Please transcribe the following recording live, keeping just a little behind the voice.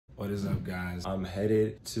What is up, guys? I'm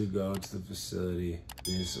headed to go to the facility.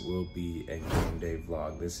 This will be a game day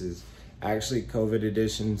vlog. This is actually COVID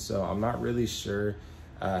edition, so I'm not really sure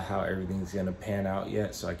how everything's gonna pan out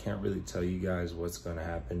yet. So I can't really tell you guys what's gonna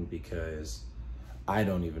happen because I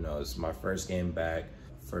don't even know. It's my first game back,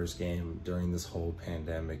 first game during this whole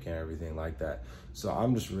pandemic and everything like that. So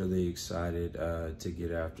I'm just really excited to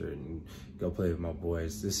get after it and go play with my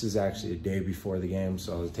boys. This is actually a day before the game,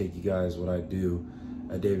 so I'll take you guys what I do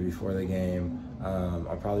a day before the game.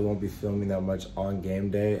 I probably won't be filming that much on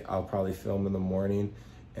game day. I'll probably film in the morning,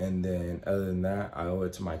 and then other than that, I owe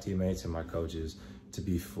it to my teammates and my coaches to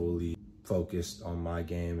be fully focused on my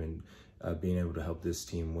game and being able to help this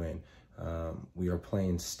team win. We are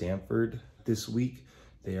playing Stanford this week.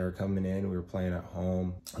 They are coming in. We're playing at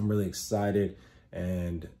home. I'm really excited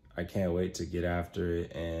and I can't wait to get after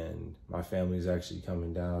it. And my family's actually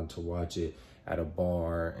coming down to watch it at a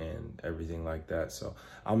bar and everything like that. So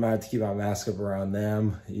I'm gonna have to keep my mask up around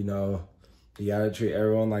them. You know, you gotta treat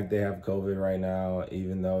everyone like they have COVID right now,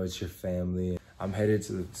 even though it's your family. I'm headed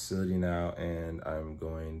to the facility now and I'm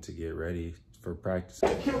going to get ready for practice.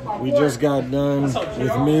 We just got done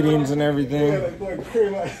with meetings and everything.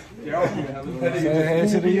 Say hey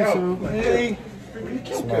to the YouTube. Hey.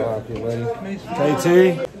 Smile happy lady. KT,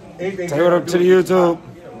 say what up to the YouTube.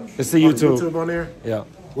 It's the YouTube. YouTube on there? Yeah.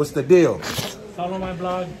 What's the deal? Follow my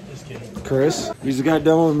blog. Just kidding. Chris, we just got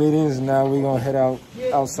done with meetings and now we're gonna head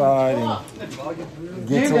outside and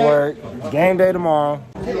get to work. Game day tomorrow.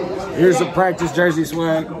 Here's the practice jersey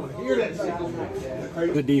swag.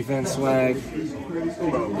 The defense swag.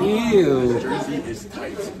 Ew.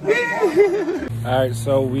 All right,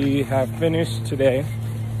 so we have finished today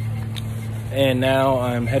and now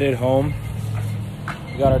I'm headed home.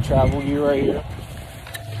 We got our travel gear right here.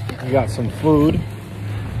 We got some food.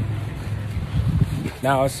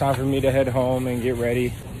 Now it's time for me to head home and get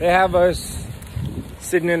ready. They have us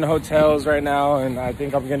sitting in the hotels right now, and I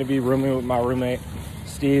think I'm gonna be rooming with my roommate,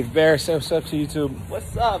 Steve. Bear, say what's up to YouTube.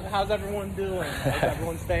 What's up? How's everyone doing? Hope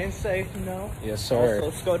everyone's staying safe, you know? Yes, sir.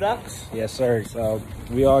 Also, Go Ducks. Yes, sir. So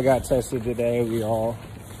we all got tested today. We all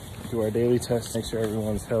do our daily tests, make sure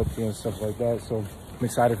everyone's healthy and stuff like that. So I'm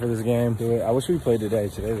excited for this game. I wish we played today.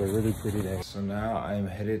 Today's a really pretty day. So now I'm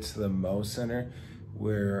headed to the Mo Center,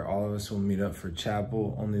 where all of us will meet up for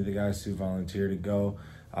chapel. Only the guys who volunteer to go.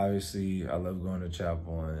 Obviously, I love going to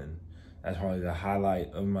chapel, and that's probably the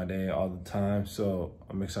highlight of my day all the time. So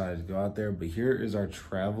I'm excited to go out there. But here is our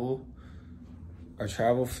travel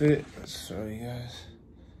fit. Let's show you guys.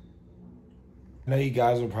 I know you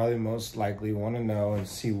guys will probably most likely want to know and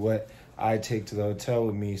see what I take to the hotel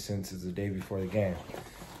with me since it's the day before the game.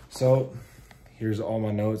 So here's all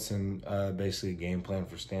my notes and basically a game plan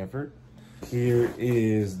for Stanford. Here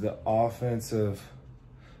is the offensive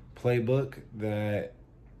playbook that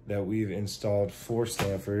we've installed for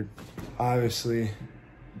Stanford. Obviously,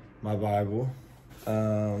 my Bible,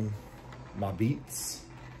 my Beats,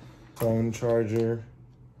 phone charger,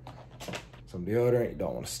 some deodorant, you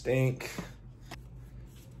don't want to stink,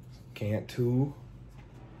 Cant 2,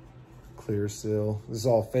 clear seal. This is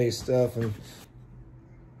all face stuff, and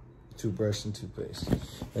toothbrush and toothpaste.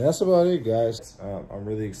 And that's about it, guys. I'm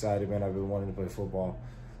really excited, man. I've been wanting to play football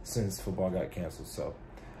since football got canceled. So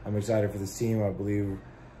I'm excited for this team. I believe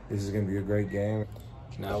this is gonna be a great game.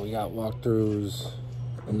 Now we got walkthroughs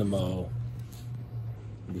in the Mo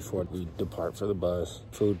before we depart for the bus.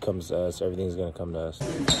 Food comes to us, everything's gonna come to us.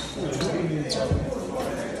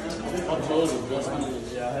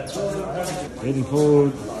 Eating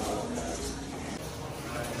food.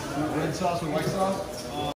 Red sauce with white sauce?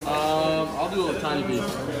 I'll do a tiny piece.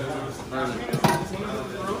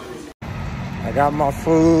 I got my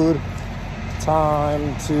food.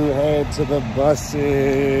 Time to head to the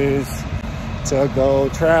buses to go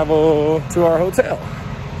travel to our hotel.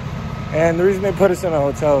 And the reason they put us in a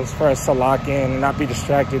hotel is for us to lock in and not be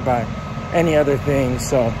distracted by any other things.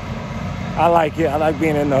 So I like it. I like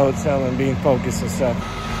being in the hotel and being focused and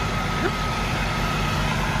stuff.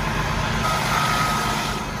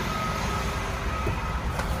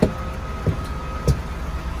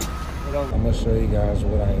 I'm gonna show you guys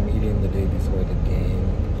what I'm eating the day before the game.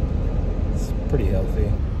 It's pretty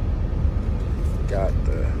healthy. Got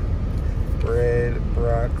the bread,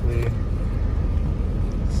 broccoli,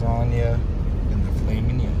 lasagna, and the filet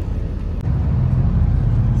mignon.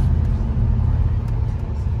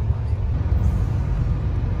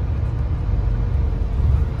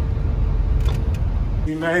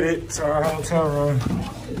 We made it to our hotel room.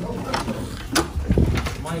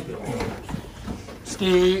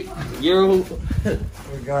 Ski, you.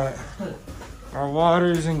 We got our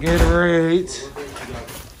waters and Gatorades.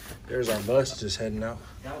 There's our bus just heading out.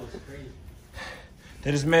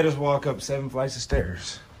 They just made us walk up 7 flights of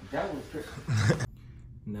stairs. That was crazy.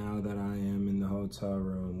 Now that I am in the hotel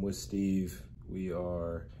room with Steve, we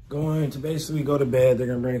are going to basically go to bed. They're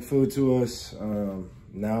gonna bring food to us.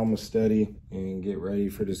 Now I'm gonna study and get ready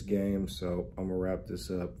for this game. So I'm gonna wrap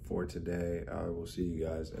this up for today. I will see you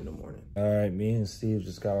guys in the morning. All right, me and Steve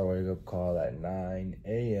just got our wake up call at 9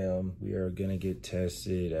 a.m. We are gonna get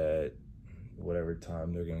tested at whatever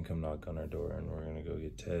time they're gonna come knock on our door, and we're gonna go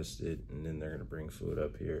get tested, and then they're gonna bring food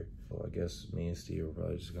up here. So I guess me and Steve are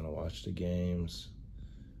probably just gonna watch the games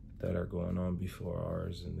that are going on before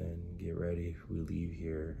ours and then get ready. We leave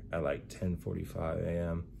here at like 10:45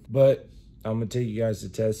 a.m. But I'm gonna take you guys to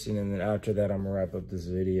testing, and then after that, I'm gonna wrap up this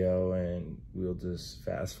video and we'll just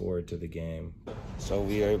fast forward to the game. So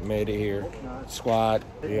we made it here. Squad,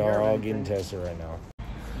 we are all getting tested right now.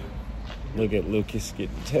 Look at Lucas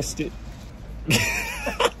getting tested.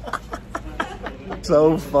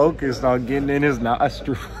 So focused on getting in his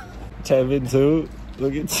nostril. Tevin too.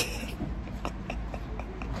 Look at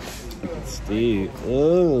Steve.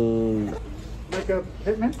 Oh. Mycah,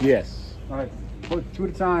 Pittman? Yes. All right, 2 at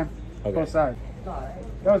a time. Okay. Both sides.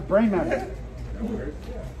 That was brain matter.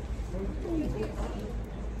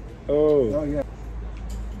 Oh. Oh, yeah.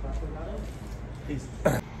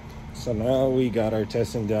 So now we got our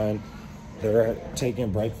testing done. They're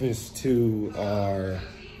taking breakfast to our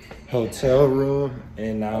hotel room,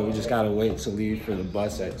 and now we just gotta wait to leave for the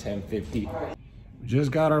bus at 10:50. We just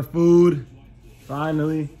got our food,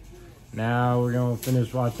 finally. Now we're gonna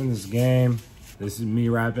finish watching this game. This is me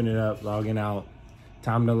wrapping it up, logging out.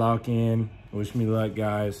 Time to lock in. Wish me luck,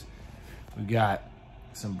 guys. We got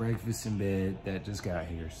some breakfast in bed that just got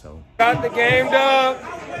here, so. Got the game done.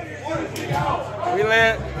 We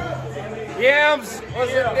lit. Yams,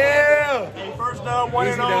 what's the deal? First dub,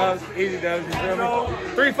 1-0. Easy dubs, you feel me?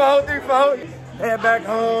 3-4, 3-4. Head back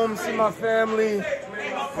home, see my family,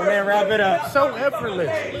 and then wrap it up. So effortless.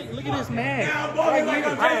 Look at this man.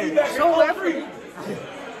 Hey, So effortless.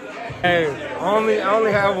 hey, I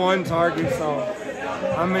only have one target, so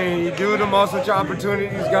I mean, you do the most with your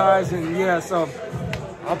opportunities, guys, and yeah, so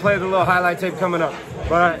I'll play the little highlight tape coming up.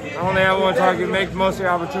 But I only have one target, make the most of your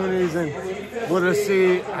opportunities, and we'll just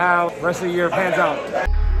see how the rest of the year pans out.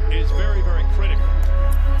 It's very, very